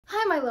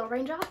my little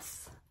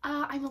raindrops.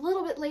 I'm a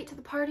little bit late to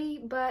the party,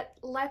 but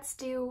let's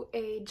do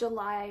a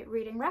July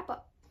reading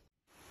wrap-up.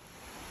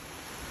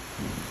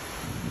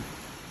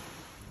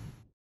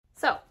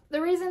 So, the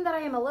reason that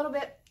I am a little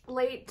bit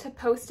late to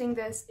posting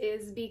this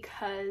is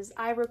because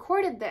I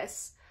recorded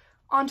this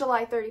on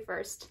July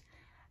 31st,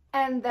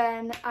 and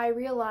then I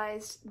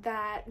realized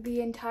that the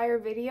entire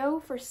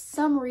video, for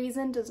some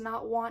reason, does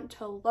not want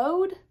to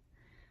load,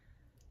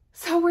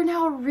 so we're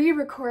now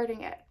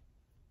re-recording it.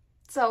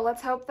 So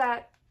let's hope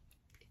that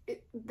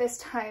this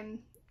time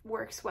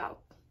works well.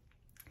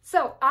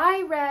 So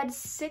I read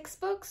 6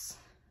 books.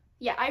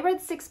 Yeah, I read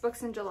 6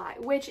 books in July,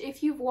 which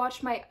if you've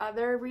watched my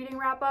other reading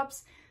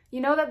wrap-ups, you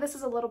know that this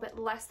is a little bit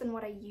less than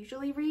what I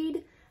usually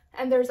read,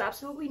 and there's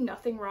absolutely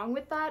nothing wrong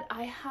with that.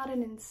 I had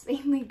an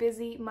insanely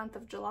busy month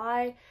of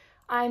July.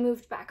 I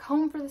moved back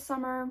home for the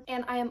summer,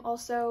 and I am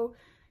also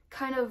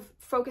kind of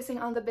focusing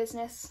on the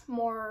business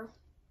more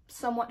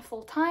somewhat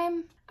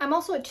full-time. I'm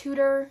also a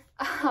tutor.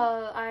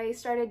 I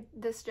started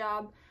this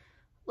job,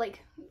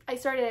 I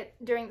started it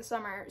during the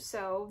summer,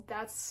 so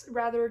that's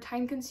rather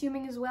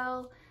time-consuming as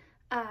well.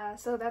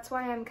 So that's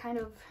why I'm kind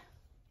of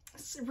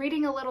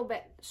reading a little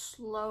bit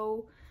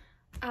slow,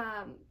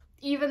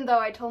 even though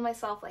I told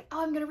myself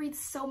oh, I'm gonna read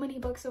so many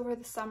books over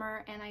the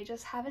summer, and I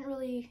just haven't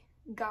really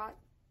got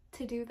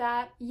to do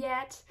that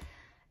yet.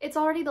 It's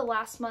already the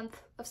last month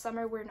of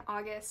summer. We're in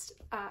August.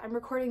 I'm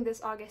recording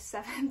this August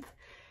 7th,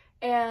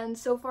 and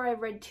so far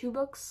I've read 2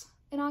 books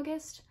in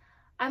August.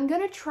 I'm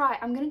gonna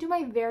do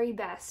my very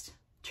best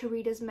to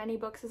read as many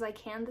books as I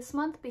can this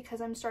month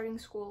because I'm starting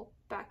school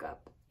back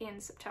up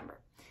in September.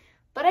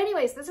 But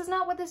anyways, this is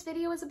not what this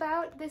video is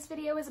about. This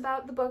video is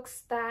about the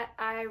books that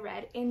I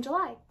read in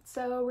July.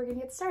 So we're gonna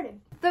get started.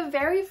 The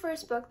very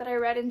first book that I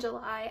read in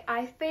July,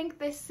 I think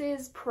this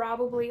is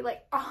probably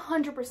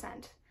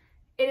 100%.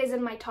 It is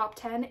in my top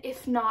 10,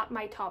 if not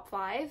my top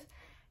 5.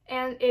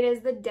 And it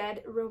is The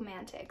Dead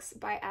Romantics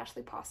by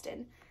Ashley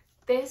Poston.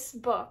 This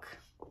book,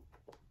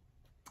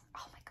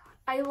 oh my god,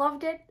 I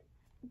loved it.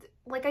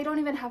 I don't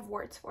even have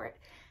words for it.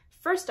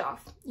 First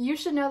off, you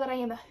should know that I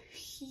am a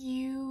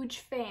huge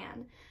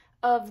fan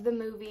of the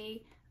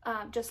movie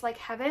Just Like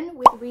Heaven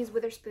with Reese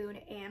Witherspoon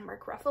and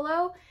Mark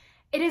Ruffalo.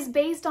 It is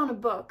based on a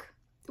book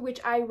which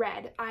I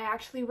read. I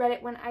actually read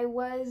it when I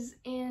was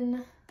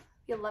in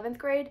the 11th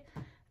grade,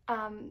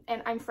 and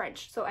I'm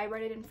French, so I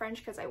read it in French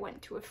because I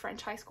went to a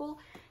French high school,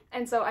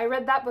 and so I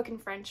read that book in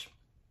French,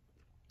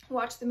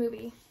 watched the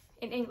movie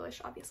in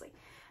English, obviously.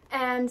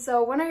 And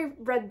so when I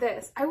read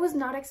this, I was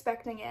not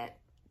expecting it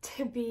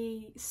to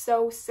be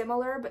so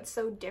similar but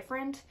so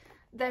different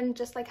than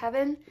Just Like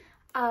Heaven.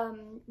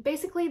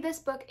 Basically, this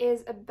book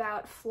is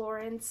about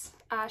Florence.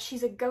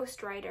 She's a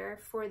ghostwriter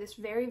for this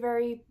very,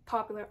 very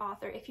popular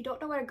author. If you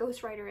don't know what a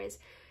ghostwriter is,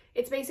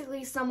 it's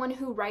basically someone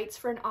who writes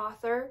for an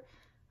author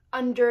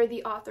under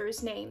the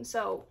author's name.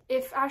 So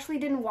if Ashley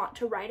didn't want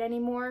to write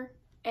anymore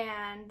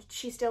and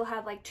she still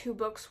had 2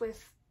 books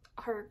with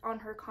her on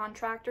her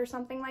contract or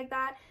something like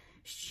that,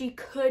 she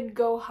could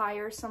go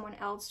hire someone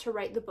else to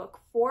write the book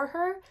for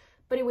her,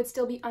 but it would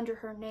still be under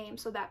her name,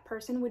 so that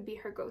person would be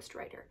her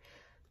ghostwriter.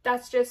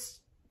 That's just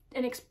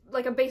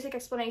a basic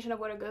explanation of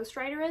what a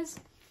ghostwriter is.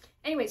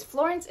 Anyways,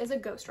 Florence is a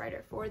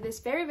ghostwriter for this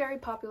very, very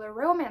popular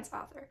romance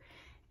author,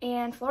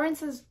 and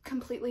Florence has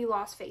completely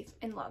lost faith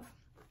in love.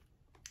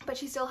 But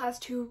she still has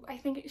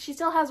she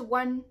still has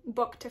 1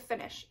 book to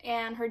finish,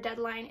 and her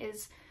deadline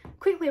is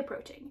quickly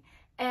approaching.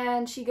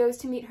 And she goes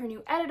to meet her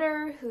new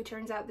editor, who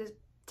turns out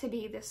to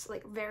be this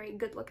very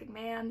good-looking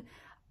man,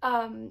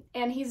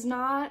 and he's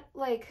not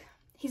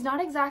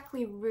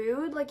exactly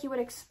rude like you would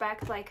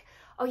expect,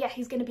 oh yeah,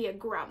 he's gonna be a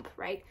grump,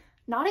 right?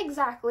 Not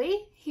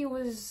exactly. He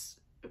was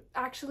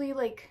actually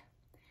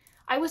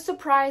I was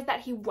surprised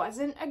that he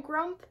wasn't a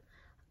grump,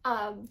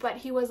 but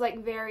he was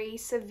very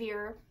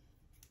severe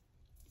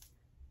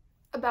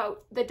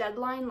about the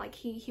deadline,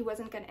 he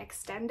wasn't gonna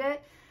extend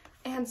it,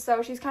 and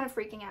so she's kind of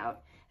freaking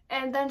out.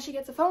 And then she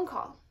gets a phone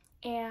call,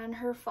 and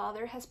her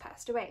father has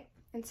passed away,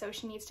 and so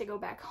she needs to go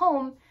back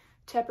home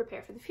to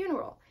prepare for the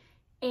funeral.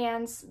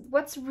 And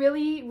what's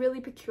really,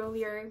 really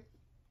peculiar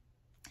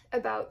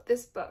about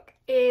this book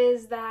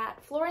is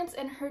that Florence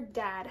and her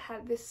dad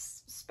had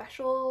this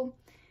special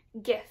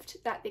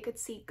gift that they could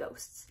see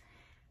ghosts.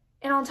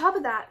 And on top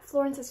of that,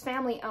 Florence's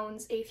family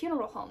owns a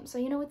funeral home, so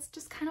it's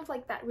just kind of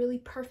that really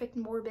perfect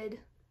morbid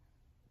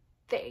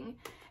thing.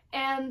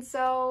 And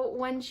so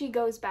when she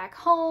goes back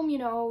home,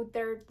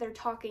 they're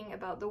talking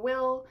about the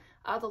will,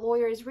 the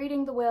lawyer is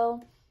reading the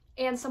will,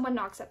 and someone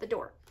knocks at the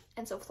door.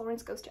 And so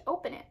Florence goes to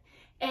open it.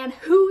 And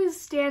who is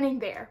standing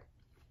there?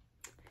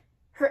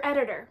 Her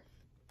editor.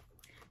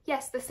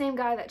 Yes, the same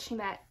guy that she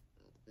met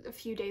a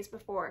few days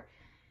before.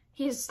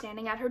 He's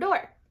standing at her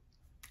door.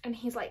 And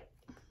he's like,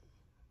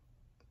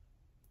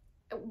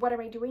 what am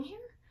I doing here?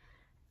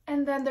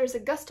 And then there's a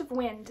gust of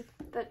wind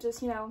that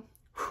just,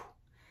 whew.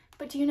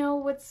 But do you know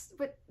what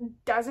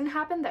doesn't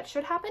happen that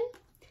should happen?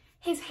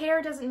 His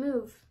hair doesn't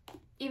move.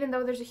 Even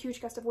though there's a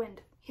huge gust of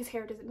wind, his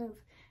hair doesn't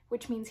move,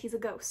 which means he's a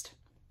ghost.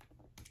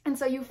 And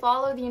so you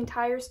follow the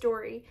entire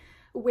story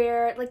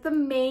where like the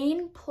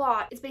main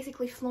plot is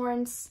basically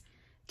Florence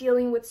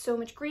dealing with so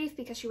much grief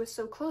because she was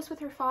so close with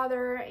her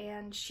father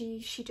and she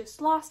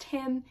just lost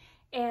him,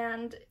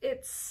 and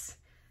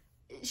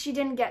she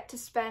didn't get to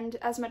spend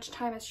as much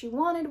time as she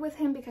wanted with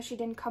him because she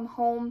didn't come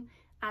home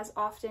as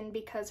often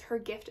because her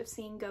gift of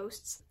seeing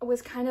ghosts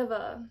was kind of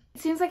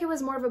it seems like it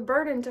was more of a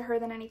burden to her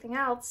than anything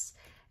else.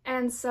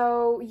 And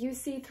so you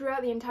see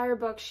throughout the entire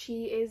book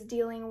she is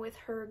dealing with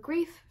her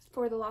grief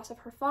for the loss of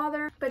her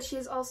father, but she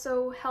is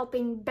also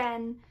helping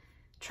Ben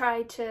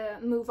try to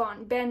move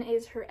on. Ben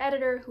is her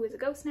editor, who is a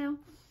ghost now.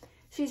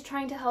 She's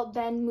trying to help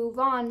Ben move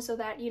on so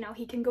that, you know,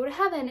 he can go to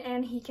heaven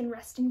and he can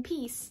rest in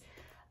peace.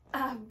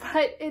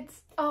 But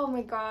it's, oh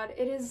my god,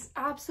 it is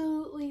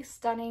absolutely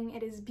stunning.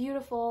 It is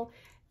beautiful.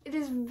 It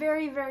is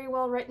very, very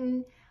well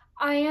written.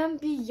 I am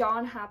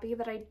beyond happy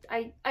that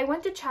I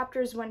went to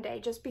Chapters one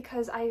day just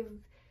because I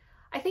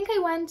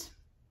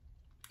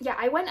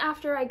went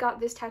after I got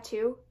this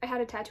tattoo. I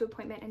had a tattoo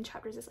appointment and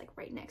Chapters is like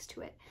right next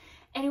to it.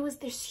 And it was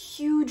this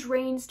huge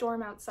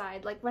rainstorm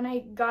outside. Like when I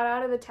got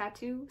out of the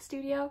tattoo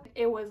studio,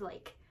 it was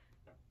like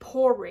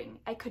pouring.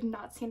 I could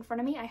not see in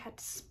front of me. I had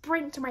to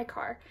sprint to my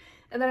car.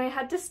 And then I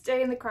had to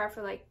stay in the car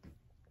for like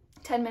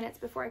 10 minutes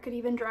before I could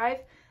even drive.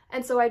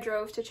 And so I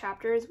drove to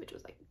Chapters, which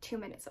was like 2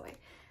 minutes away.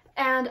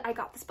 And I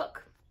got this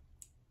book.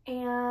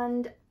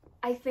 And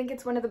I think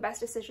it's one of the best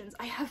decisions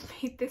I have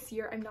made this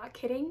year. I'm not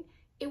kidding.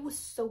 It was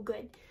so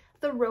good.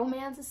 The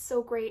romance is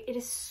so great. It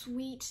is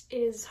sweet. It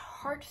is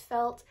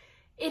heartfelt.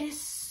 It is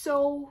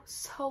so,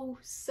 so,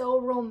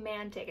 so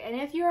romantic. And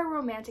if you're a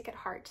romantic at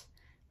heart,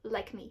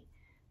 like me,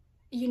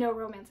 you know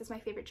romance is my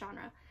favorite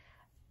genre.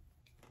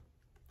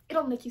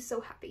 It'll make you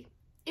so happy.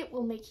 It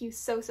will make you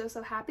so, so,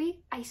 so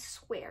happy. I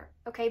swear.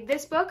 Okay,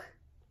 this book,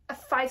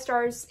 5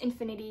 stars,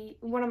 infinity,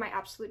 one of my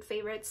absolute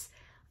favorites.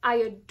 I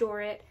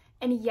adore it.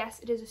 And yes,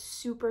 it is a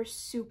super,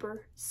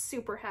 super,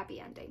 super happy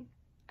ending.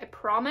 I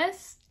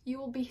promise you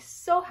will be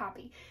so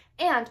happy.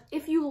 And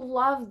if you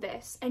love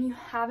this and you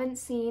haven't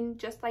seen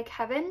Just Like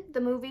Heaven,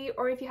 the movie,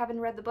 or if you haven't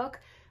read the book,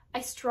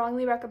 I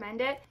strongly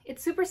recommend it.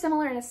 It's super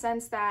similar in a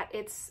sense that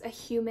it's a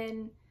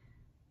human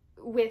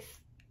with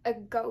a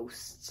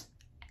ghost,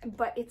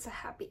 but it's a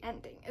happy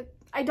ending.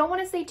 I don't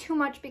want to say too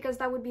much because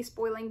that would be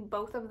spoiling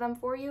both of them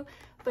for you,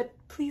 but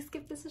please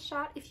give this a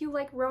shot if you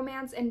like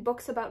romance and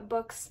books about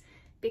books,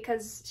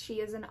 because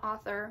she is an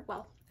author,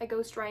 well, a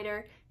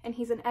ghostwriter, and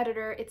he's an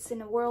editor. It's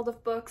in a world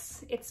of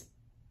books. It's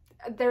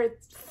their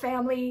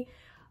family.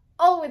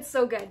 Oh, it's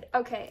so good.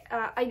 Okay,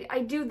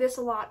 I do this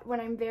a lot when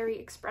I'm very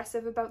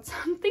expressive about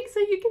something, so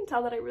you can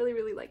tell that I really,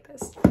 really like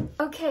this.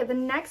 Okay, the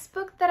next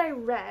book that I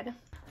read,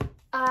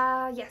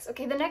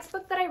 the next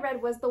book that I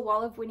read was The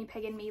Wall of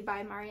Winnipeg and Me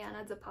by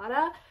Mariana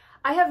Zapata.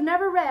 I have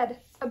never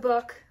read a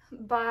book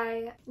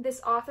by this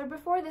author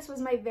before. This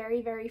was my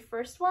very, very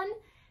first one,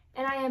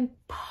 and I am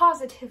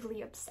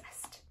positively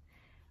obsessed.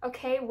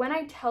 Okay, when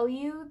I tell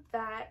you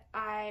that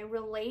I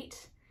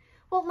relate,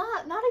 well,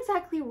 not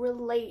exactly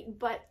relate,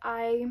 but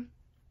I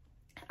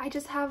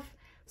just have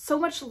so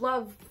much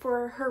love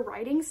for her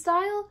writing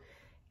style.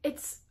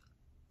 It's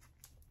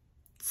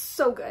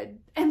so good.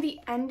 And the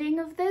ending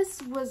of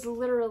this was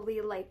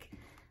literally like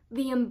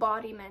the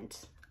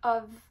embodiment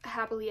of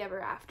happily ever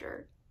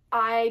after.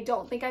 I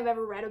don't think I've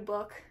ever read a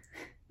book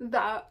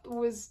that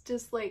was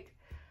just like,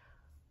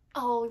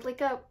 oh,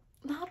 like a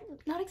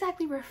not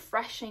exactly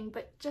refreshing,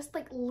 but just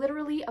like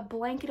literally a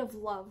blanket of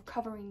love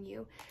covering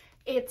you.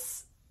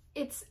 It's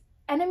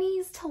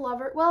enemies to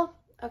lover. Well,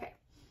 okay,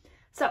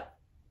 so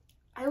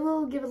I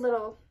will give a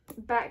little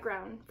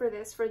background for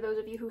this for those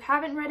of you who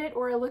haven't read it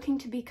or are looking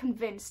to be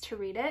convinced to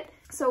read it.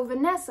 So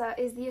Vanessa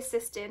is the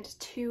assistant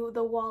to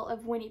the Wall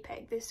of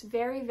Winnipeg, this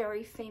very,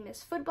 very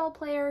famous football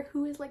player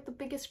who is like the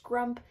biggest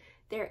grump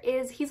there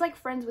is. He's like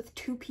friends with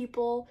 2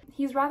 people.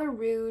 He's rather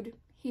rude.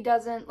 He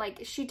doesn't, like,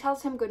 she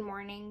tells him good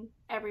morning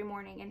every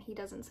morning and he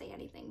doesn't say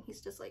anything.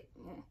 He's just like,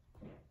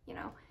 you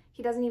know,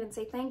 he doesn't even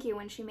say thank you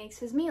when she makes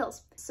his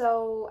meals.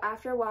 So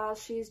after a while,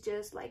 she's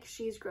just like,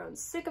 she's grown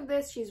sick of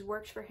this. She's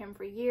worked for him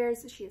for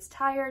years. She is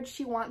tired.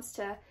 She wants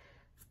to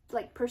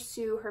like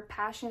pursue her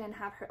passion and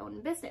have her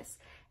own business.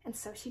 And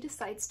so she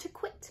decides to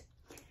quit.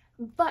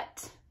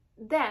 But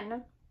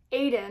then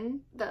Aiden,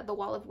 the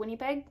Wall of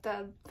Winnipeg,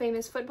 the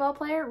famous football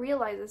player,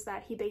 realizes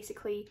that he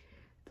basically,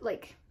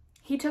 like,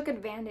 he took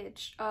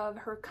advantage of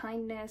her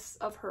kindness,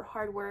 of her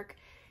hard work.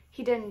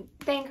 He didn't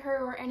thank her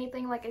or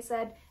anything, like I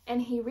said,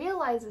 and he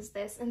realizes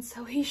this, and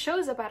so he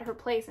shows up at her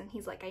place and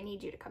he's like, I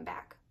need you to come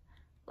back.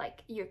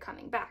 Like, you're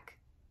coming back.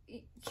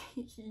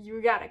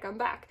 You gotta come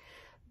back.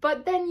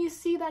 But then you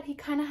see that he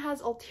kind of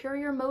has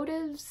ulterior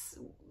motives.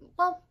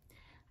 Well,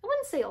 I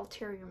wouldn't say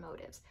ulterior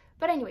motives,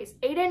 but anyways,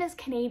 Aiden is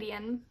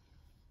Canadian.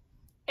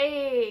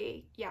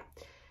 Yeah.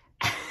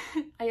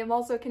 I am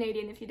also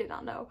Canadian if you did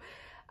not know.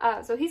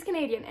 So he's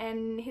Canadian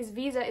and his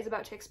visa is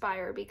about to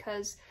expire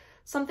because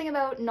something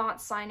about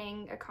not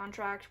signing a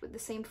contract with the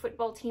same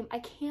football team. I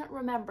can't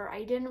remember.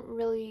 I didn't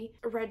really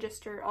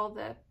register all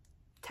the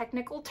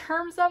technical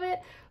terms of it.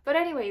 But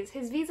anyways,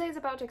 his visa is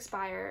about to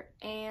expire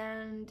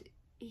and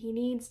he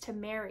needs to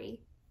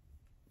marry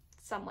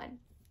someone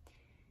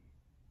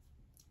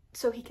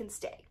so he can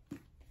stay.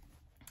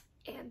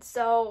 And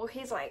so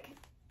he's like,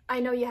 I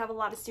know you have a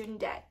lot of student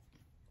debt,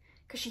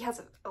 because she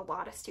has a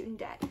lot of student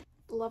debt.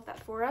 Love that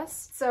for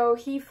us. So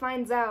he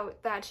finds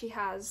out that she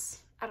has,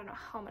 I don't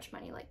know how much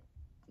money, like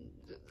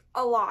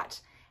a lot.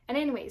 And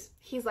anyways,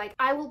 he's like,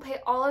 I will pay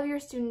all of your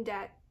student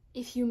debt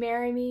if you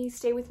marry me,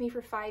 stay with me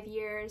for 5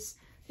 years,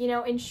 you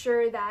know,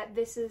 ensure that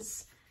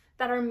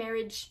that our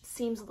marriage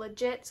seems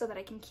legit so that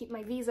I can keep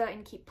my visa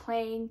and keep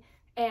playing,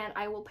 and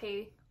I will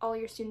pay all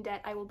your student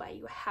debt. I will buy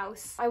you a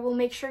house. I will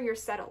make sure you're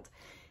settled.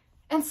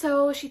 And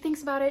so she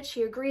thinks about it,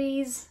 she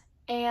agrees,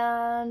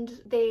 and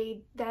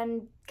they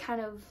then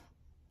kind of,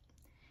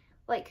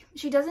 like,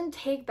 she doesn't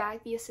take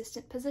back the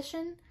assistant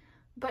position,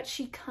 but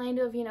she kind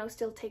of, you know,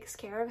 still takes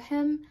care of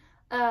him.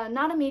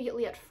 Not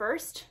immediately at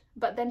first,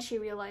 but then she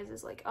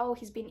realizes, like, oh,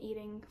 he's been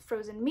eating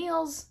frozen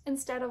meals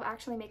instead of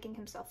actually making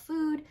himself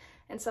food.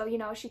 And so, you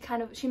know,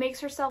 she makes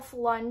herself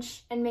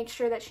lunch and makes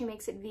sure that she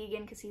makes it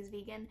vegan because he's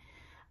vegan,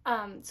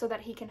 so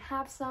that he can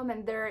have some.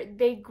 And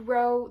they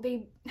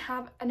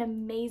have an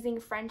amazing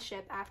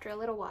friendship after a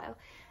little while.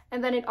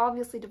 And then it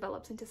obviously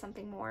develops into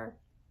something more.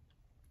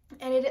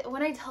 And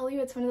when I tell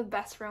you, it's one of the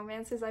best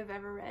romances I've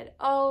ever read.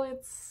 Oh,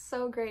 it's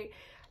so great.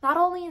 Not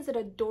only is it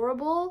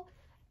adorable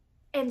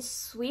and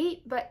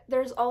sweet, but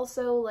there's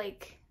also,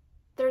 like,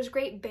 there's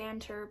great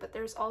banter, but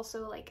there's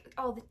also, like,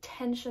 oh, the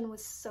tension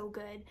was so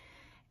good.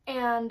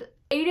 And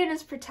Aiden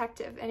is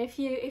protective, and if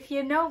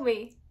you know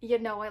me, you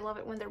know I love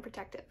it when they're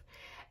protective.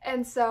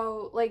 And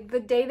so, like, the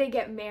day they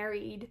get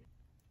married,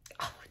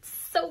 oh, it's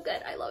so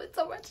good. I love it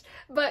so much.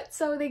 But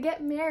so they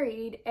get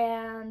married,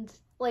 and,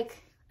 like,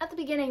 at the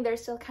beginning they're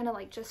still kind of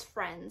like just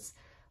friends,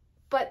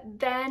 but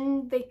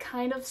then they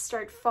kind of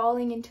start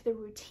falling into the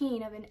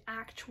routine of an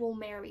actual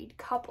married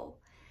couple.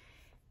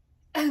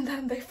 And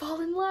then they fall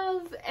in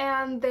love,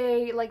 and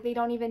they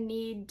don't even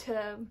need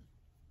to,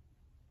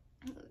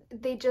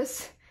 they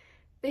just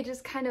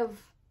kind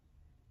of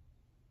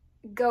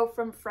go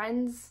from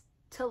friends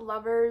to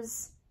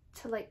lovers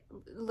to, like,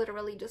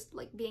 literally just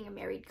like being a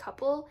married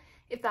couple,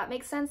 if that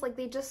makes sense. Like,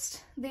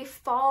 they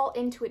fall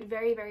into it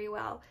very, very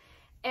well.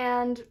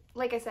 And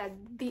like I said,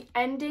 the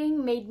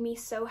ending made me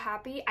so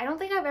happy. I don't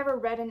think I've ever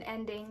read an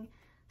ending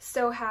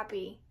so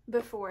happy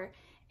before.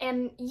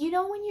 And you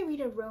know, when you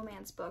read a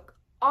romance book,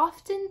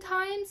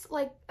 oftentimes,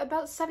 like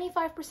about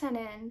 75%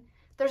 in,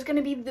 there's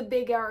gonna be the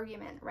big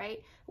argument,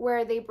 right?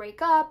 Where they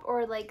break up,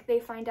 or like they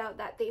find out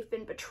that they've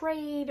been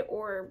betrayed,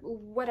 or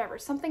whatever.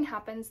 Something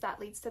happens that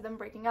leads to them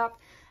breaking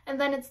up.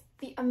 And then it's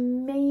the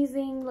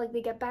amazing, like,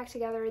 they get back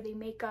together, they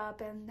make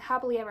up, and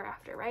happily ever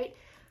after, right?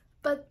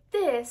 But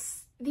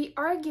this, the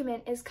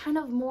argument is kind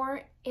of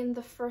more in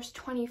the first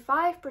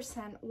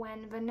 25%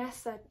 when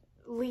Vanessa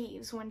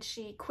leaves, when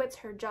she quits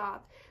her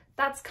job.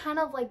 That's kind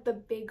of like the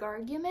big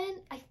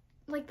argument.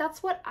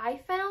 That's what I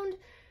found,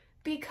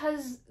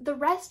 because the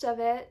rest of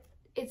it,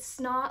 it's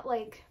not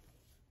like,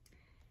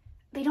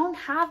 they don't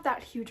have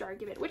that huge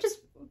argument, which is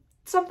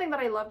something that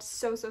I loved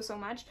so, so, so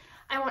much.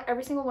 I want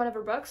every single one of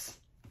her books.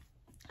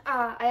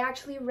 I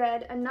actually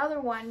read another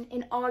one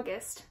in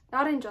August,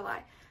 not in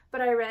July, but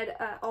I read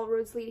All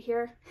Roads Lead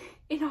Here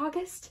in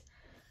August.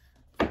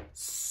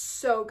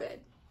 So good.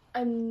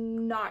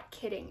 I'm not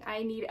kidding.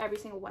 I need every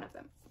single one of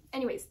them.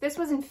 Anyways, this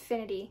was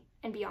Infinity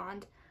and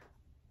Beyond.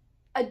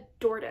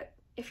 Adored it.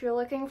 If you're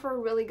looking for a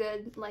really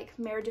good, like,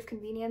 marriage of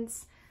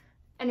convenience,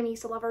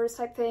 enemies to lovers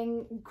type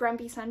thing,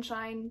 grumpy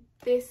sunshine,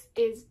 this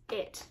is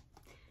it.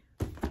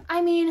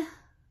 I mean,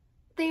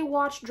 they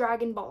watch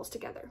Dragon Balls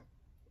together.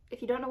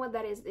 If you don't know what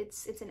that is,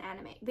 it's an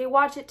anime. They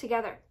watch it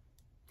together.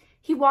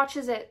 He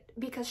watches it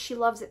because she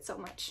loves it so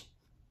much.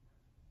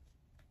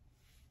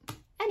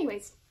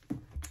 Anyways,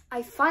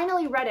 I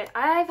finally read it.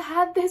 I've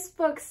had this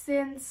book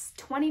since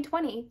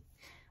 2020,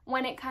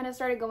 when it kind of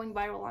started going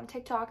viral on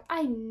TikTok.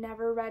 I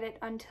never read it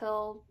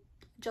until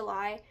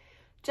July,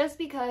 just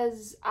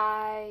because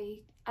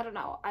I don't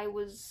know, I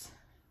was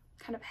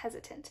kind of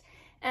hesitant.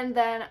 And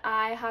then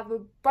I have a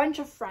bunch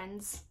of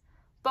friends,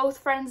 both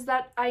friends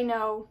that I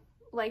know,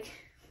 like,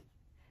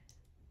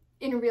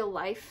 in real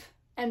life,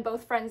 and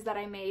both friends that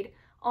I made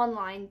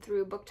online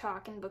through Book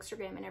Talk and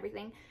Bookstagram and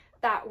everything,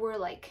 that were,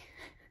 like,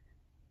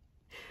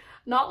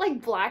 not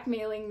like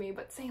blackmailing me,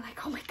 but saying,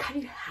 like, oh my god,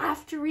 you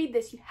have to read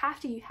this, you have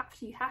to, you have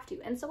to, you have to.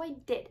 And so I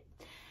did.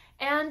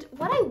 And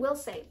what I will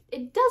say,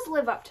 it does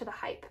live up to the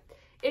hype.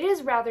 It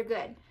is rather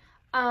good.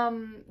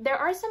 There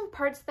are some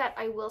parts that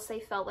I will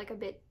say felt like a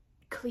bit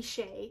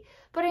cliche,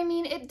 but I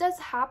mean, it does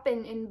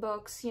happen in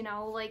books, you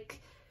know,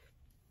 like,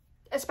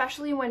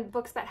 especially when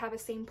books that have a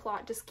same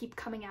plot just keep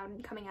coming out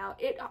and coming out.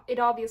 It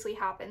obviously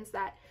happens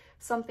that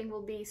something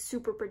will be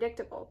super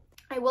predictable.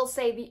 I will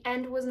say the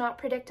end was not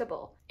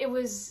predictable. It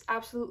was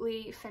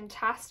absolutely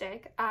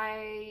fantastic.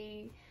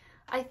 I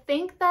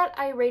think that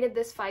I rated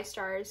this 5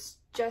 stars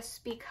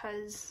just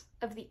because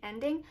of the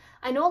ending.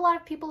 I know a lot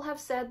of people have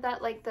said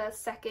that, like, the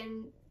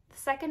second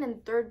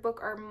and third book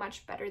are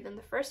much better than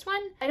the first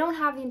one. I don't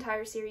have the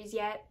entire series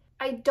yet.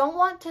 I don't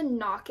want to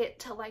knock it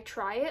till I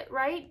try it,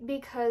 right?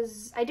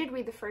 Because I did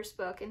read the first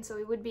book, and so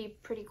it would be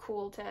pretty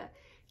cool to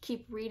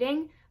keep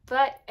reading.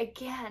 But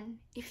again,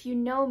 if you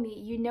know me,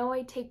 you know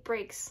I take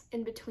breaks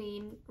in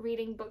between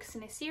reading books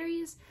in a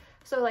series.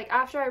 So like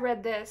after I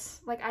read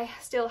this, like I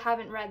still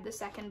haven't read the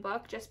second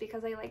book just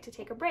because I like to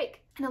take a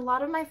break. And a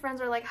lot of my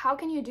friends are like, how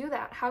can you do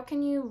that? How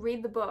can you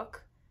read the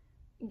book,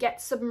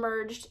 get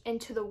submerged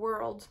into the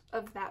world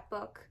of that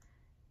book,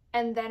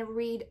 and then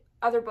read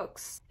other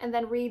books, and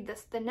then read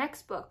the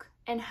next book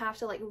and have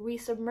to like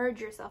resubmerge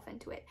yourself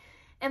into it?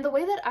 And the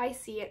way that I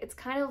see it, it's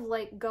kind of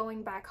like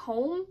going back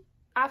home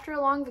after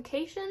a long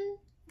vacation,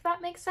 if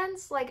that makes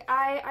sense. Like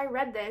I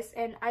read this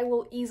and I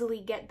will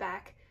easily get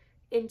back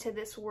into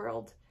this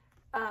world.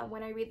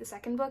 When I read the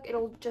second book,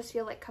 it'll just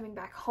feel like coming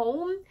back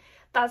home.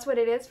 That's what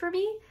it is for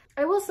me.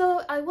 I will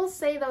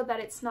say though that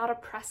it's not a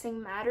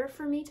pressing matter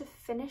for me to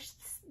finish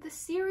the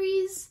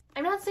series.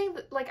 I'm not saying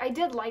that, like, I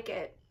did like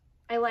it.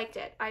 I liked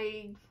it.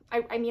 I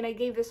mean, I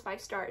gave this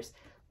 5 stars,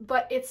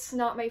 but it's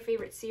not my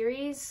favorite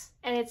series,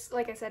 and it's,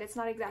 like I said, it's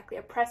not exactly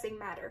a pressing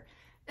matter,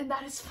 and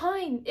that is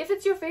fine. If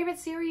it's your favorite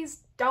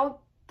series, don't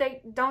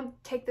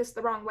take this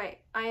the wrong way.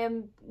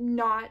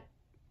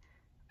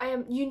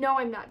 You know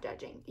I'm not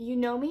judging. You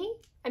know me,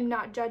 I'm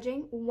not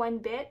judging one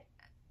bit.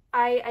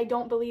 I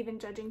don't believe in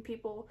judging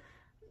people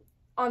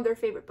on their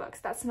favorite books.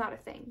 That's not a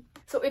thing.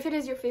 So if it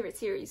is your favorite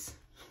series,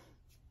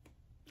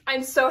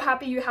 I'm so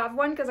happy you have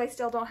one, because I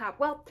still don't have,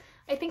 well,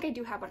 I think I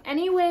do have one.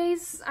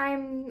 Anyways,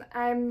 I'm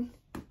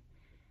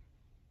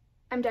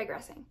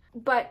digressing.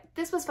 But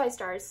this was 5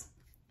 stars.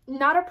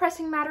 Not a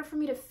pressing matter for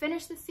me to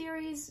finish the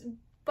series,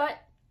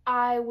 but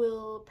I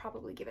will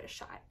probably give it a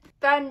shot.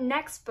 The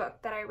next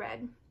book that I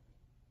read.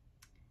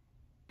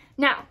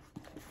 Now,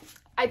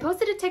 I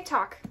posted a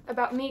TikTok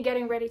about me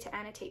getting ready to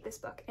annotate this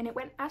book, and it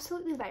went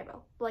absolutely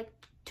viral. Like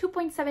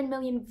 2.7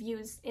 million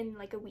views in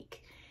like a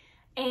week.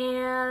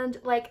 And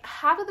like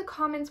half of the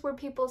comments were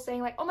people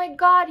saying like, oh my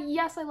god,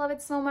 yes, I love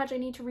it so much, I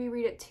need to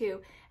reread it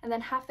too. And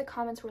then half the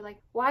comments were like,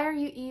 why are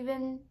you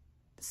even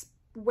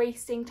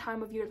wasting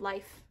time of your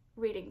life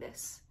reading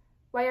this?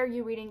 Why are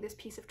you reading this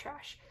piece of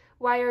trash?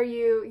 Why are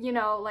you, you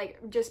know, like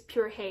just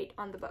pure hate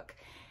on the book?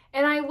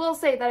 And I will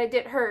say that it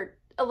did hurt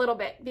a little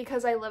bit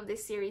because I love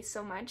this series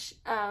so much.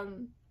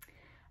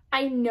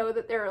 I know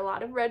that there are a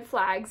lot of red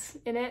flags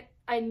in it.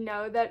 I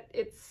know that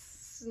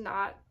it's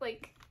not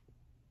like,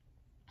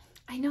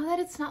 I know that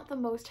it's not the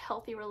most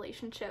healthy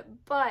relationship,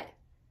 but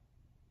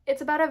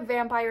it's about a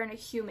vampire and a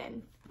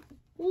human.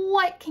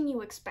 What can you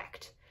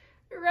expect,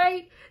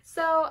 right?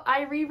 So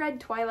I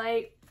reread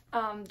Twilight,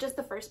 just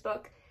the first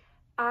book.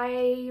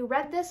 I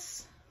read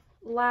this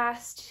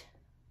last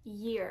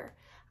year.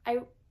 I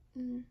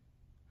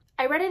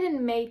read it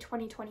in May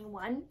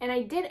 2021, and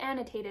I did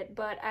annotate it,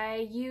 but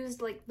I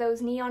used like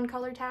those neon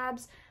color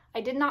tabs.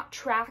 I did not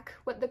track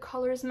what the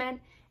colors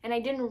meant, and I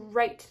didn't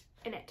write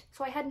in it.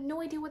 So I had no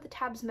idea what the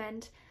tabs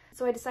meant.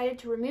 So I decided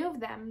to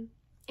remove them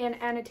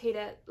and annotate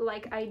it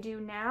like I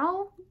do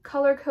now,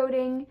 color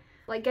coding,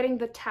 like getting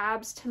the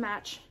tabs to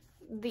match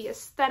the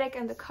aesthetic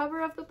and the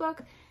cover of the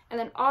book, and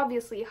then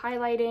obviously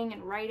highlighting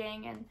and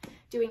writing and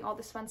doing all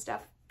this fun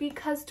stuff.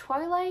 Because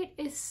Twilight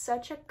is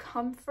such a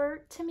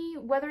comfort to me,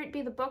 whether it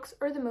be the books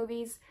or the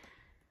movies.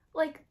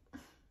 Like,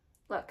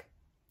 look,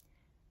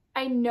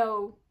 I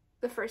know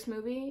the first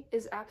movie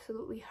is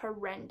absolutely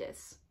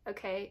horrendous,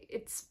 okay?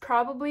 It's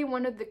probably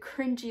one of the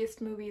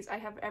cringiest movies I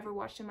have ever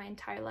watched in my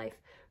entire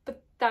life,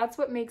 but that's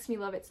what makes me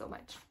love it so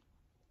much.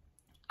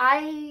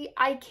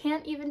 I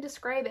can't even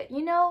describe it.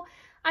 You know,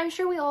 I'm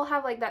sure we all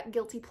have like that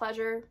guilty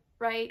pleasure,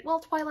 right? Well,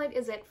 Twilight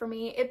is it for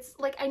me. It's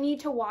like I need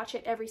to watch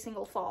it every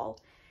single fall.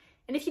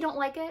 And if you don't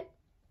like it,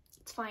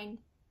 it's fine.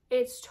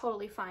 It's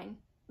totally fine.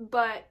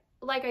 But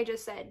like I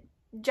just said,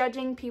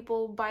 judging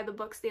people by the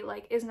books they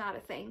like is not a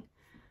thing.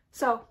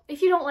 So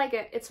if you don't like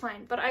it, it's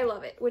fine. But I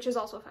love it, which is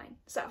also fine.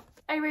 So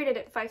I rated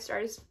it 5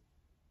 stars.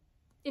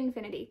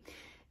 Infinity.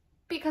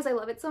 Because I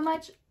love it so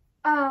much.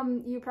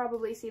 You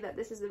probably see that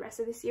this is the rest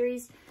of the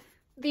series.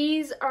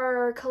 These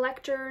are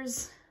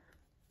collector's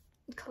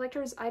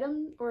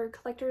item or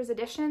collector's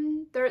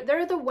edition.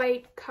 They're the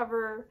white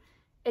cover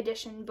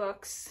edition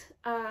books.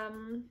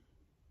 I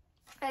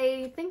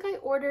think I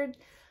ordered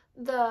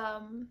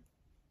the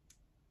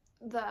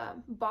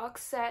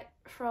box set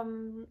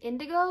from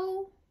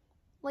Indigo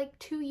like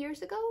 2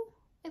 years ago,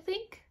 I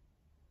think.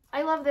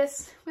 I love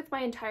this with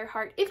my entire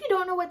heart. If you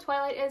don't know what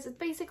Twilight is,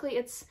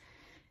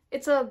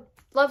 it's a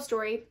love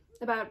story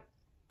about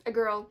a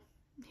girl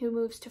who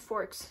moves to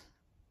Forks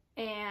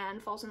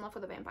and falls in love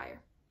with a vampire.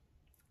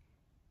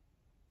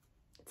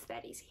 It's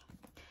that easy.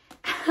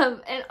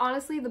 And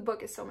honestly, the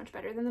book is so much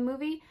better than the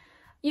movie.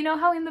 You know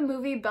how in the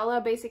movie Bella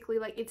basically,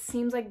 like, it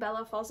seems like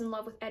Bella falls in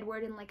love with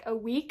Edward in like a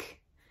week?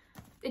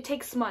 It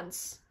takes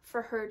months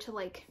for her to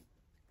like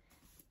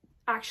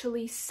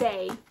actually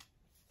say,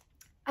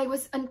 I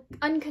was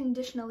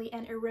unconditionally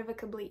and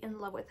irrevocably in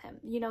love with him.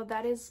 You know,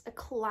 that is a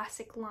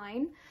classic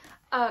line,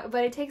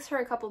 but it takes her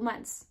a couple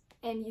months.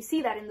 And you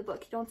see that in the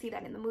book. You don't see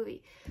that in the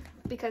movie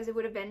because it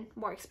would have been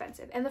more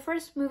expensive. And the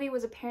first movie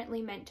was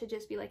apparently meant to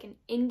just be like an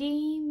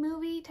indie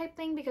movie type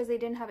thing because they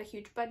didn't have a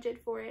huge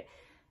budget for it.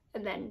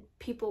 And then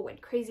people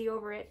went crazy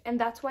over it. And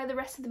that's why the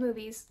rest of the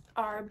movies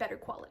are better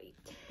quality.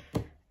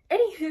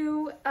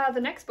 Anywho,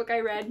 the next book I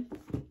read,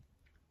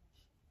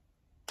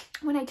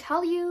 when I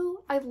tell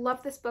you I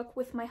love this book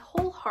with my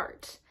whole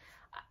heart,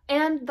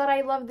 and that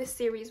I love this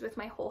series with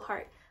my whole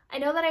heart. I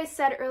know that I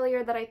said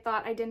earlier that I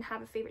thought I didn't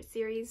have a favorite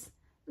series,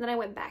 and then I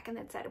went back and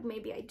then said,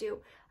 maybe I do.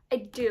 I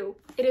do.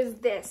 It is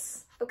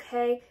this,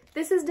 okay?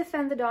 This is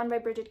Defend the Dawn by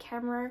Bridget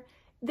Kammerer.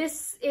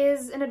 This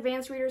is an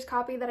advanced reader's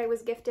copy that I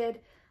was gifted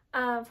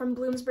from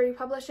Bloomsbury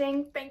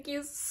Publishing. Thank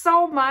you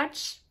so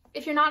much.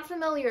 If you're not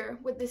familiar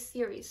with this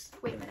series,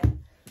 wait a minute.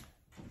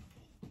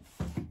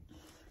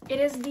 It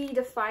is the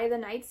Defy the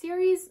Night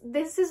series.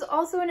 This is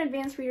also an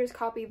advanced reader's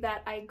copy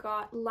that I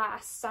got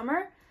last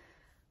summer.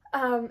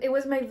 It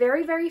was my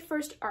very, very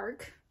first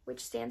ARC,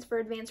 which stands for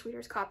Advanced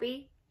Reader's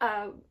Copy,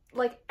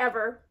 like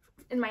ever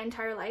in my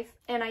entire life.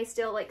 And I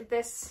still like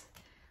this.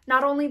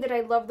 Not only did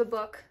I love the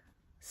book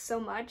so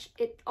much,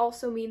 it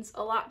also means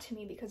a lot to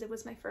me because it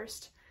was my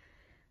first,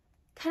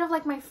 kind of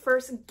like my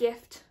first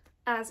gift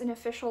as an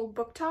official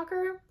book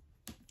talker.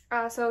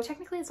 So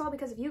technically it's all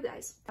because of you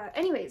guys.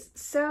 Anyways,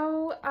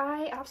 so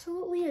I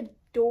absolutely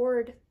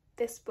adored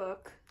this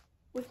book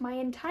with my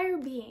entire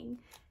being.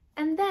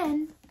 And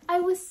then I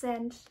was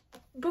sent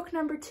book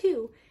number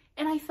 2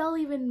 and I fell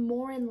even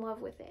more in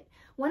love with it.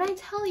 When I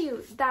tell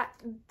you that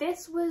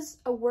this was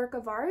a work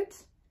of art,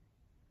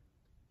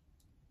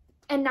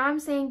 and now I'm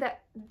saying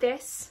that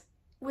this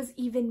was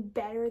even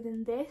better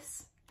than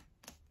this.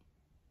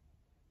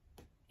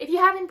 If you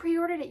haven't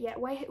pre-ordered it yet,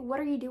 what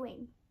are you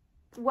doing?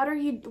 What are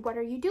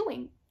you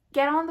doing?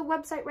 Get on the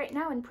website right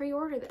now and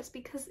pre-order this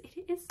because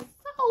it is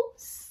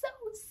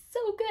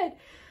so good.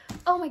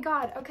 Oh my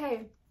god,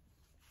 okay.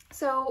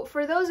 So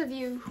for those of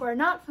you who are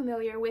not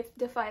familiar with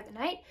Defy the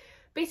Night,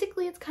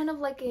 basically it's kind of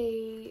like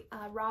a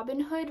Robin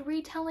Hood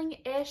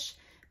retelling-ish.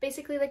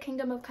 Basically the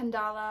Kingdom of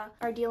Kandala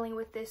are dealing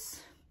with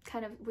this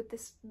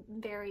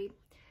very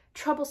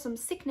troublesome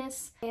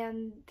sickness,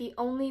 and the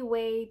only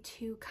way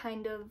to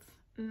kind of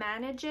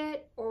manage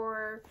it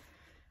or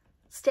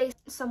stay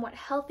somewhat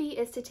healthy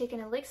is to take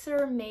an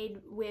elixir made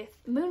with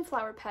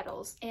moonflower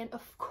petals. And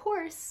of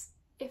course,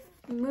 if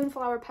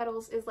moonflower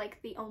petals is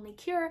like the only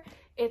cure,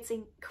 it's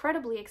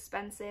incredibly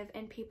expensive,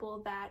 and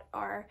people that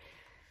are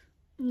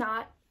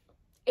not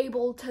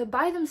able to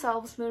buy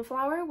themselves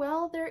moonflower,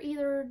 well, they're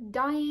either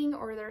dying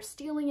or they're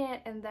stealing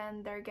it, and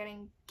then they're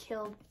getting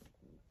killed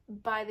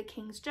by the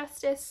King's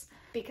Justice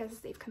because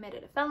they've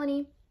committed a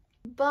felony.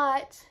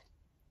 But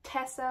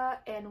Tessa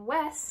and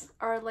Wes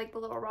are like the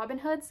little Robin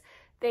Hoods.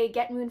 They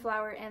get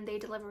moonflower and they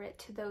deliver it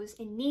to those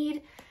in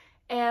need.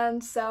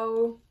 And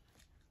so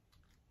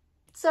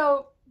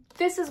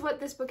this is what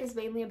this book is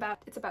mainly about.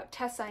 It's about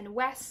Tessa and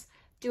Wes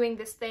doing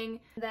this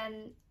thing.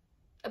 Then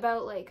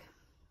about like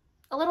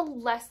a little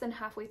less than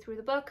halfway through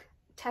the book,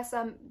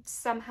 Tessa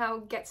somehow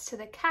gets to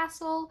the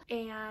castle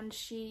and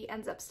she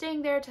ends up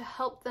staying there to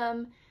help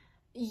them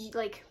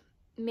like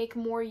make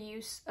more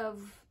use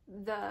of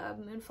the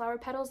moonflower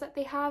petals that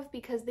they have,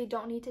 because they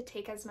don't need to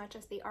take as much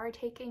as they are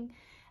taking.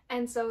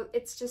 And so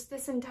it's just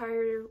this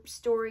entire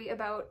story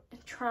about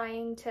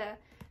trying to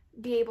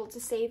be able to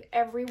save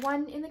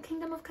everyone in the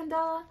Kingdom of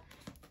Kandala.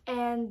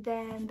 And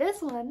then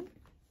this one,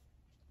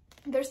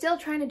 they're still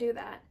trying to do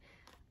that.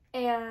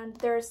 And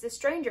there's this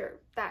stranger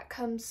that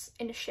comes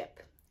in a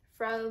ship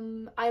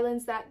from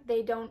islands that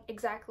they don't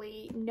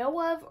exactly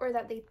know of, or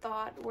that they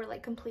thought were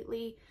like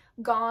completely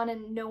gone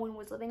and no one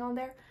was living on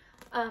there.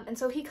 And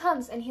so he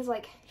comes and he's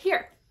like,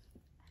 here,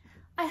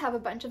 I have a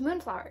bunch of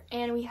moonflower,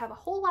 and we have a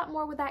whole lot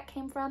more where that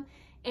came from,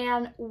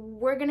 and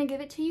we're gonna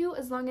give it to you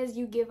as long as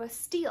you give us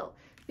steel,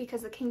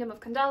 because the Kingdom of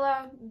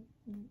Kandala,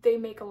 they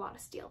make a lot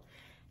of steel.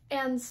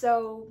 And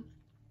so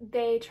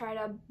they try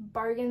to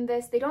bargain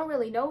this. They don't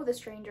really know the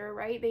stranger,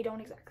 right? They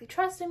don't exactly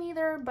trust him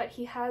either, but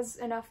he has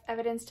enough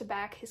evidence to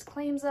back his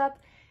claims up.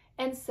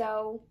 And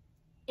so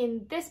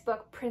in this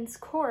book, Prince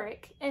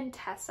Korik and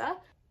Tessa,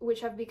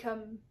 which have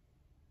become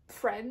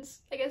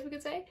friends, I guess we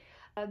could say,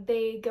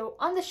 they go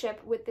on the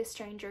ship with this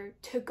stranger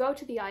to go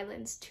to the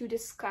islands to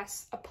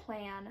discuss a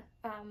plan,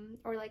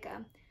 or like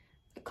a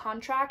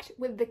contract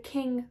with the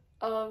king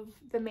of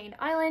the main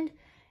island.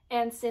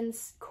 And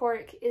since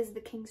Korik is the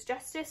King's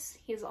Justice,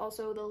 he is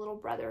also the little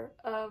brother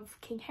of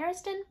King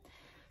Harriston.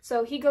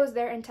 So he goes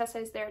there, and Tessa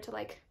is there to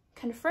like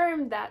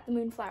confirm that the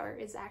moonflower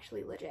is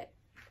actually legit.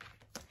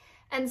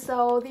 And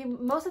so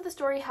most of the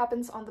story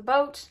happens on the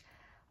boat.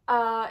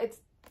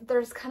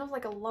 There's kind of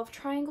like a love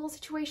triangle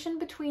situation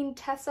between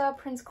Tessa,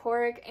 Prince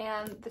Korik,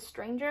 and the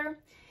stranger.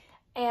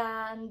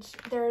 And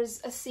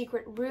there's a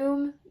secret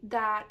room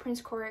that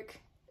Prince Korik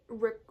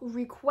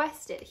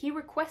requested. He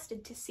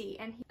requested to see,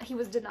 and he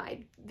was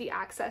denied the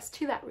access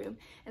to that room.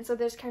 And so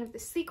there's kind of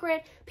this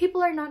secret.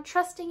 People are not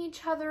trusting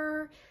each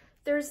other.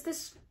 There's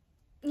this,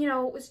 you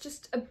know, it's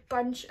just a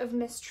bunch of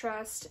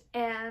mistrust.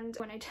 And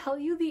when I tell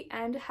you the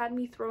end had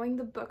me throwing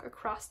the book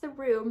across the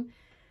room,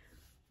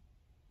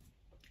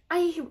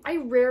 I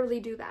rarely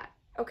do that,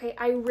 okay?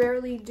 I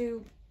rarely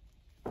do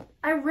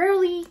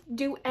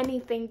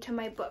anything to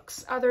my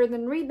books other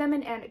than read them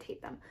and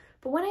annotate them.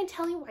 But when I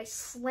tell you I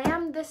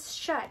slammed this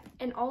shut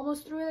and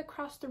almost threw it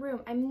across the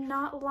room, I'm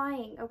not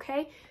lying,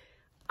 okay?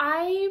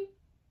 I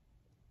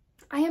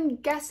am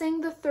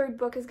guessing the third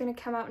book is going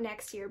to come out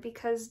next year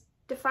because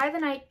Defy the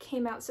Night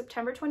came out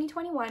September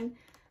 2021.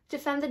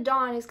 Defend the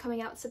Dawn is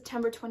coming out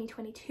September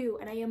 2022.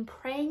 And I am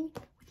praying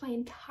with my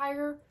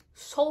entire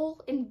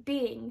soul and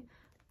being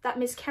that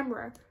Miss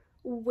Kemmerer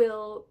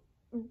will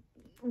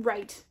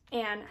write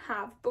and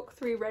have book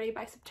 3 ready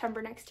by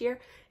September next year.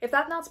 If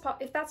that's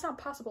not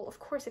possible, of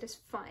course it is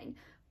fine.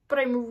 But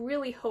I'm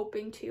really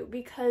hoping to,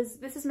 because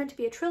this is meant to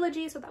be a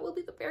trilogy, so that will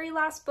be the very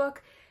last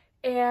book.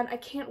 And I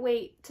can't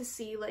wait to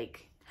see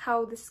like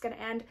how this is gonna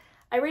end.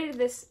 I rated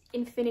this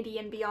infinity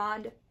and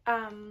beyond.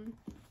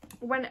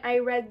 When I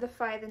read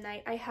Defy the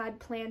Night, I had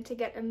planned to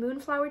get a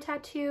moonflower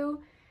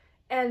tattoo,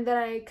 and then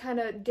I kind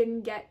of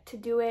didn't get to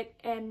do it.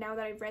 And now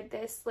that I've read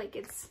this, like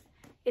it's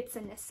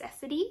a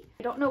necessity.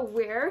 I don't know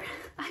where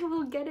I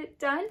will get it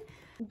done,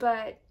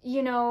 but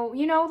you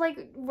know,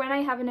 like when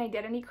I have an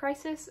identity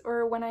crisis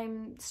or when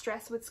I'm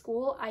stressed with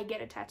school, I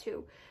get a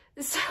tattoo.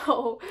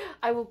 So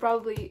I will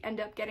probably end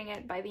up getting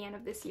it by the end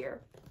of this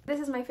year. This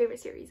is my favorite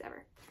series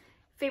ever.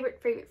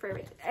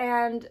 Favorite.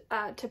 And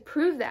to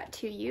prove that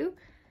to you,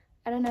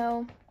 I don't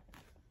know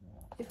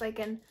if I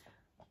can.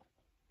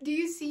 Do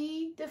you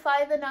see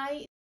Defy the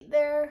Night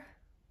there?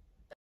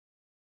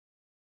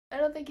 I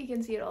don't think you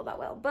can see it all that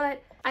well,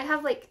 but I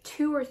have like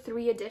 2 or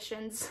 3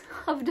 editions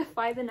of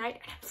Defy the Night,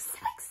 and I'm so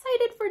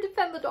excited for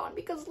Defend the Dawn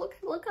because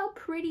look how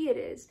pretty it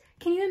is.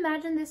 Can you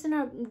imagine this in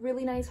a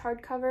really nice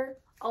hardcover?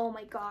 Oh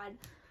my god.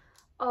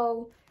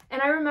 Oh,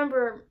 and I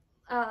remember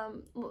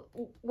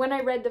when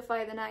I read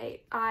Defy the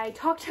Night, I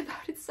talked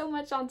about it so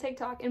much on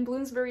TikTok, and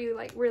Bloomsbury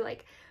were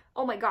like,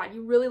 oh my god,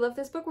 you really love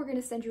this book? We're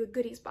gonna send you a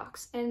goodies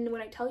box. And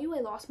when I tell you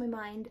I lost my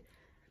mind,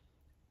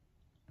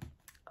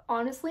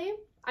 honestly,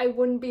 I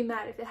wouldn't be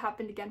mad if it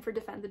happened again for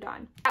Defend the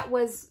Dawn. That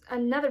was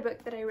another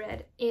book that I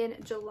read in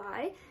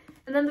July.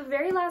 And then the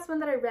very last one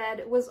that I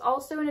read was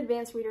also an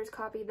advanced reader's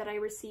copy that I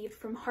received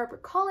from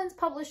HarperCollins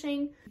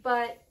Publishing,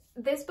 but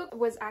this book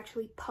was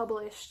actually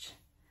published,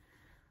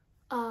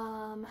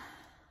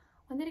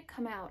 when did it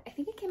come out? I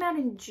think it came out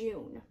in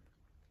June.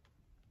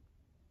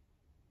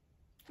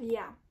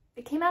 Yeah,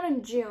 it came out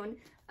in June.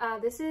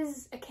 This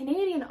is a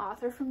Canadian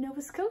author from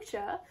Nova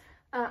Scotia.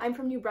 I'm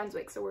from New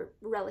Brunswick, so we're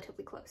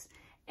relatively close.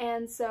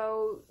 And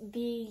so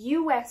the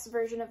US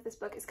version of this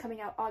book is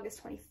coming out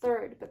August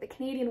 23rd, but the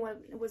Canadian one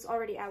was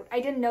already out.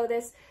 I didn't know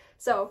this,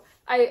 so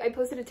I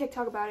posted a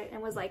TikTok about it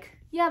and was like,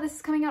 yeah, this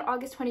is coming out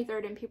August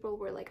 23rd, and people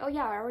were like, oh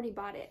yeah, I already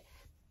bought it.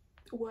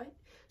 What?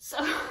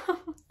 So,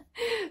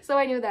 so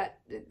I knew that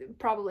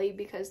probably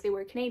because they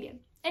were Canadian.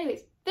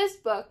 Anyways, this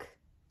book,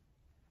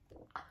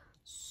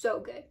 so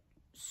good.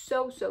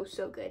 So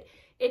good.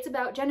 It's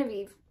about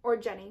Genevieve, or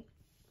Jenny,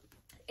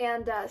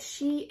 and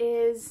she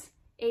is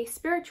a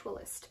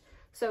spiritualist,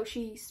 so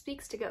she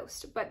speaks to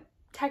ghosts, but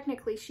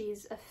technically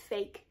she's a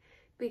fake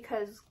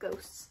because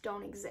ghosts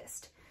don't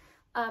exist.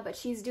 But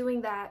she's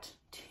doing that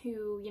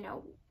to, you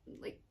know,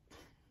 like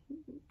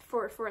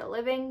for a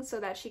living so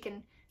that she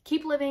can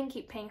keep living,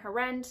 keep paying her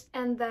rent.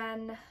 And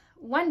then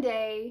one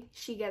day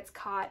she gets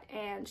caught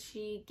and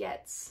she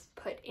gets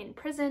put in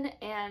prison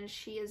and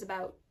she is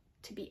about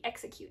to be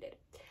executed.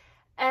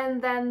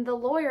 And then the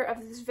lawyer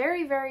of this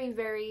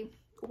very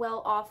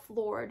well-off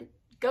lord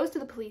goes to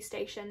the police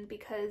station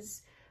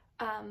because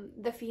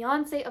the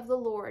fiance of the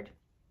lord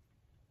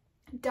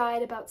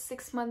died about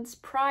 6 months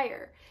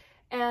prior,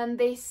 and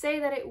they say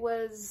that it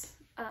was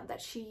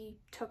that she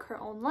took her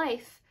own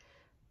life,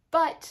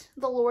 but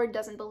the lord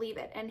doesn't believe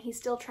it, and he's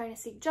still trying to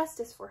seek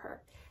justice for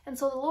her. And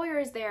so the lawyer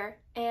is there,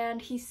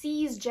 and he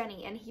sees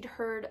Jenny, and he'd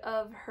heard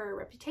of her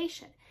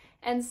reputation,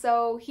 and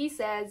so he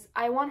says,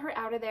 I want her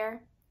out of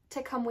there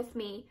to come with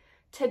me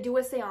to do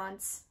a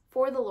seance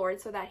for the lord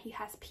so that he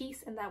has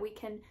peace and that we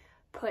can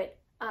put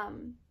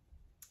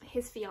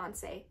his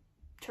fiance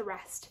to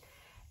rest.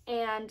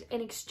 And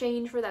in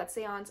exchange for that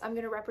seance, I'm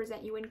going to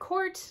represent you in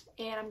court,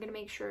 and I'm going to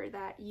make sure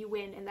that you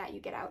win and that you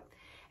get out.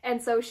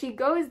 And so she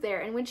goes there,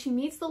 and when she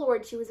meets the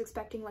lord, she was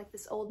expecting like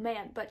this old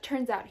man, but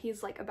turns out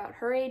he's like about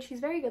her age. He's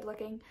very good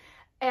looking,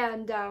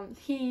 and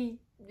he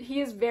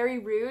is very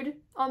rude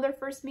on their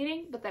first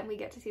meeting, but then we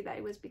get to see that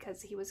it was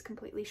because he was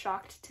completely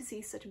shocked to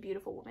see such a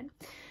beautiful woman.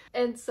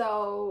 And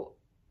so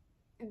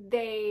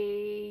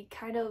they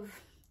kind of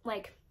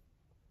like,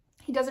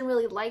 he doesn't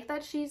really like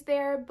that she's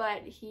there,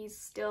 but he's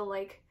still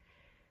like,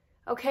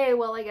 okay,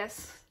 well, I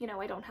guess, you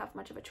know, I don't have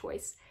much of a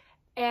choice.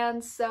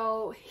 And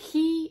so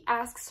he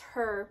asks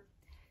her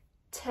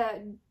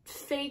to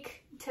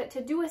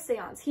do a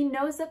seance. He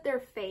knows that they're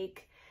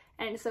fake,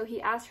 and so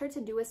he asked her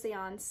to do a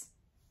seance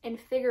and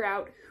figure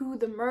out who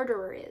the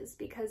murderer is,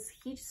 because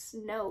he just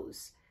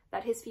knows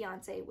that his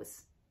fiance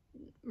was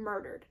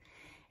murdered.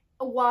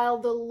 While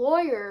the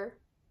lawyer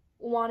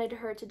wanted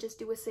her to just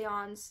do a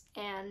seance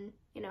and,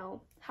 you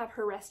know, have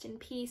her rest in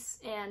peace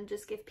and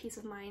just give peace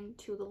of mind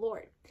to the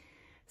Lord.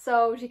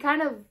 So she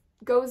kind of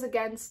goes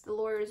against the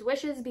lawyer's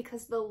wishes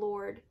because the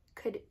Lord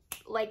could,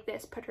 like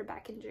this, put her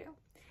back in jail.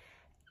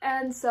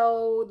 And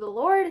so the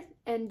Lord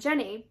and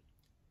Jenny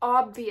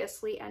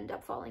obviously end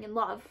up falling in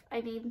love.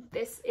 I mean,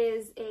 this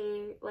is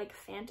a like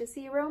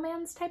fantasy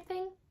romance type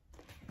thing.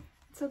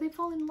 So they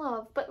fall in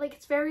love, but like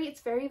it's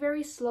very,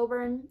 very slow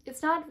burn.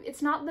 It's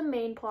not the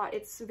main plot,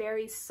 it's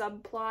very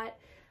subplot,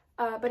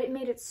 but it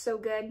made it so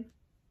good.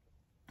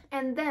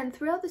 And then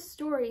throughout the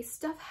story,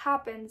 stuff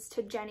happens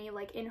to Jenny,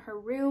 like in her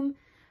room.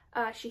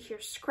 She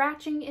hears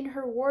scratching in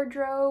her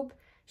wardrobe,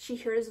 she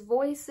hears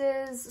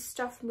voices,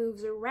 stuff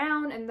moves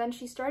around, and then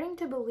she's starting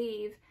to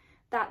believe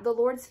that the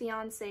Lord's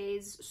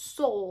fiance's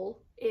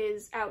soul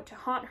is out to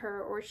haunt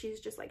her, or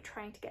she's just like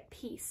trying to get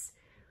peace.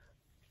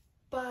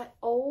 But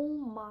oh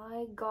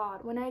my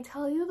god, when I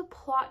tell you the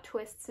plot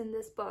twists in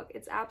this book,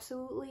 it's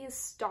absolutely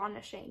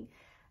astonishing.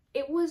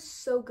 It was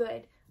so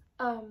good.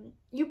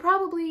 You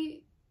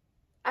probably,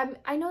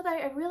 I know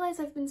that I realize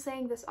I've been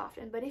saying this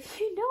often, but if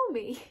you know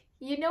me,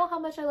 you know how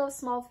much I love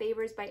Small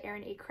Favors by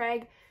Aaron A.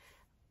 Craig.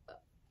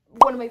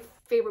 One of my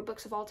favorite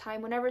books of all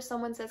time. Whenever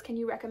someone says, can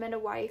you recommend a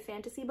YA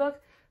fantasy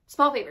book?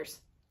 Small Favors.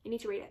 You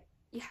need to read it.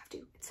 You have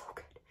to. It's so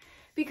good.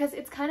 Because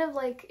it's kind of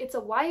like, it's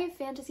a YA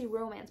fantasy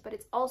romance, but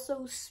it's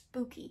also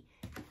spooky.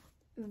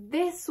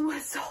 This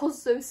was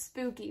also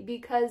spooky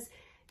because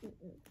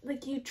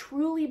like you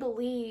truly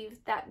believe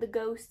that the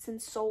ghosts and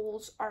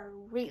souls are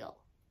real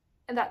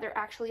and that they're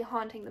actually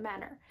haunting the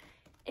manor.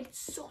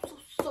 It's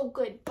so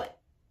good, but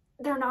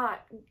they're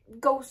not.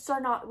 Ghosts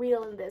are not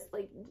real in this.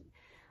 Like,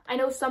 I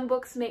know some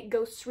books make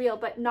ghosts real,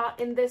 but not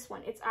in this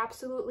one. It's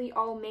absolutely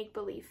all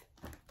make-believe.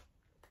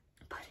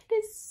 But it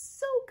is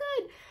so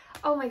good.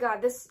 Oh my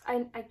god, this,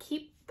 I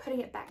keep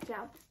putting it back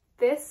down.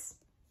 This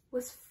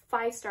was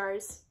 5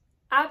 stars.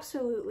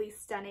 Absolutely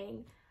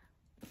stunning.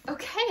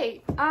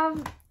 Okay,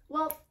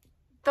 well,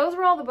 those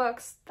were all the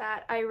books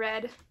that I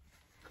read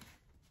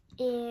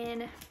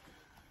in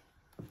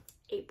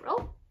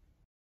April.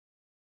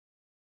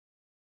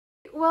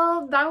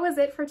 Well, that was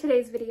it for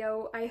today's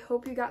video. I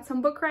hope you got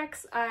some book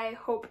recs. I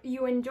hope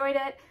you enjoyed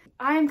it.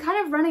 I'm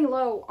kind of running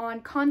low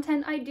on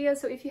content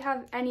ideas, so if you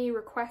have any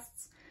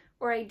requests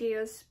or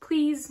ideas,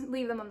 please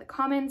leave them in the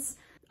comments.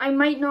 I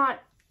might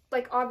not,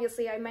 like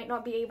obviously I might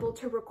not be able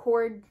to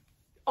record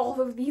all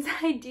of these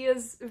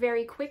ideas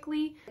very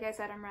quickly. Like I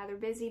said, I'm rather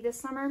busy this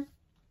summer,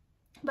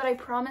 but I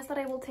promise that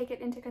I will take it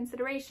into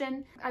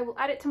consideration. I will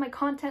add it to my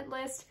content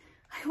list.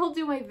 I will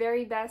do my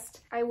very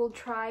best. I will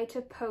try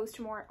to post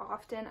more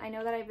often. I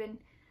know that I've been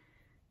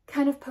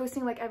kind of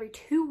posting like every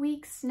 2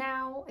 weeks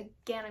now.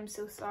 Again, I'm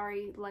so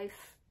sorry.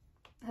 Life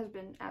has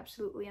been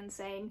absolutely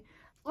insane.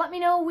 Let me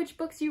know which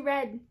books you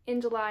read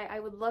in July. I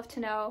would love to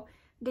know.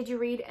 Did you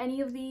read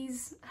any of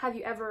these? Have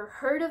you ever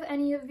heard of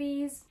any of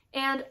these?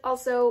 And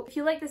also, if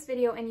you like this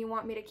video and you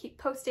want me to keep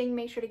posting,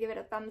 make sure to give it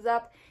a thumbs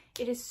up.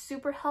 It is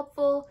super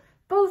helpful,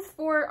 both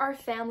for our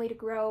family to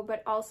grow,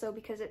 but also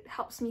because it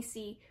helps me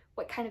see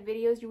what kind of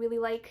videos you really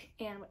like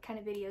and what kind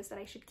of videos that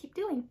I should keep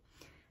doing.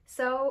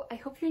 So I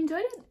hope you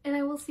enjoyed it, and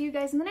I will see you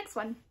guys in the next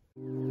one.